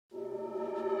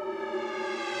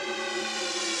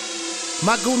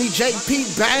My Goonie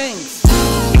JP bangs.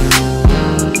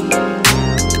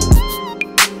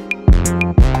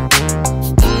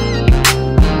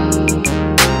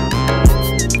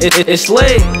 It's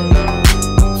lit.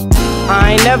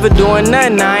 I ain't never doing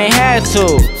nothing, I ain't had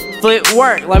to. Flip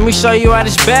work, let me show you how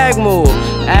this bag move.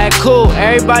 Act cool,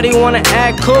 everybody wanna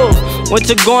act cool. Went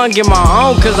to go and get my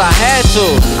own cause I had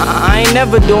to. I ain't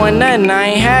never doing nothing, I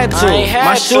ain't had to.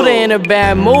 My shooter in a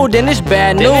bad mood, then it's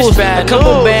bad news. A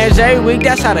couple bands every week,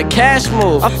 that's how the cash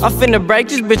move. I finna break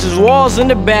this bitch's walls in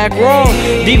the back room.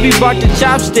 DB bought the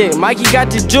chopstick, Mikey got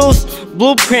the juice.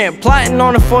 Blueprint, plotting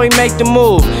on it before he make the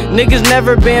move. Niggas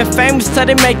never been famous till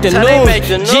they make the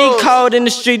news. G-code in the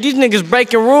street, these niggas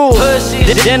breaking rules.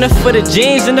 Dinner for the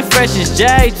jeans and the freshest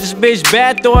J's. This bitch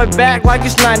bad, throw it back like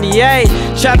it's 98.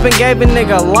 Trappin' gave a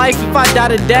nigga life, if I die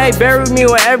today, bury me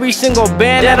with every single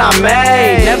band that I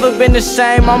made. Never been the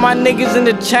same, all my niggas in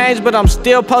the chains, but I'm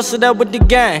still posted up with the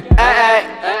gang.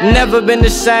 Never been the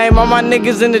same, all my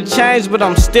niggas in the chains, but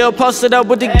I'm still posted up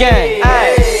with the gang.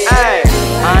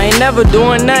 I ain't never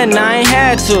doing nothing, I ain't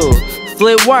had to.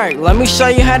 Flip work, let me show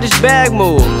you how this bag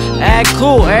move. Act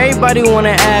cool, everybody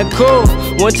wanna act cool.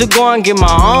 Went to go and get my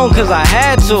own cause I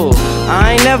had to.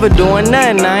 I ain't never doing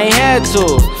nothing, I ain't had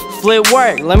to. Flip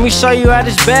work, let me show you how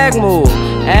this bag move.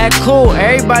 Act cool,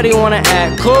 everybody wanna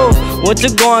act cool. Went to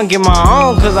go and get my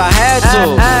own cause I had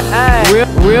to.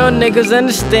 Real niggas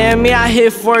understand me. I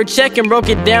hit for a check and broke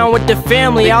it down with the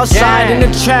family. Outside in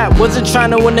the trap, wasn't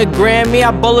trying to win a Grammy.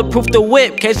 I bulletproofed the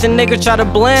whip, case a nigga try to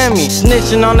blame me.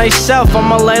 Snitching on they self,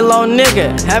 I'm a lay low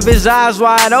nigga. Have his eyes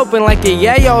wide open like the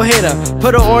yayo hitter.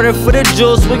 Put an order for the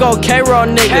juice, we gon' K-roll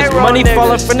niggas. Money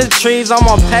falling from the trees, I'm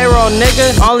on payroll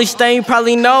nigga. Only thing you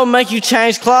probably know, make you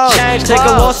change clothes. Take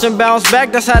a loss and bounce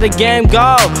back, that's how the game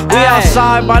go. We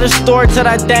outside by the store till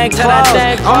that thing close.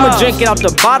 I'ma drink it out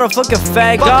the bottle, fucking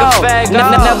fag go.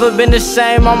 Never been the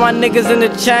same, all my niggas in the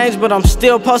chains, but I'm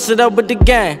still posted up with the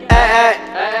gang.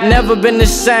 Never been the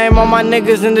same, all my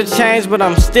niggas in the chains, but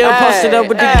I'm still posted up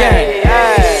with the gang.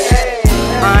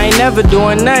 I ain't never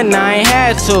doing nothing, I ain't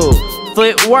had to.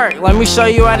 Flip work, let me show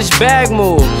you how this bag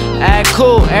move. Act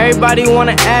cool, everybody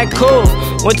wanna act cool.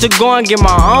 Went to go and get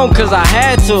my own cause I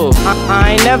had to.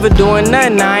 I ain't never doing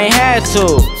nothing, I ain't had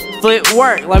to. Flip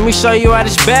work, let me show you how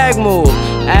this bag move.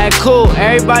 Act cool,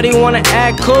 everybody wanna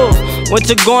act cool. Went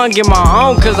to go and get my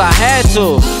own cause I had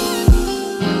to.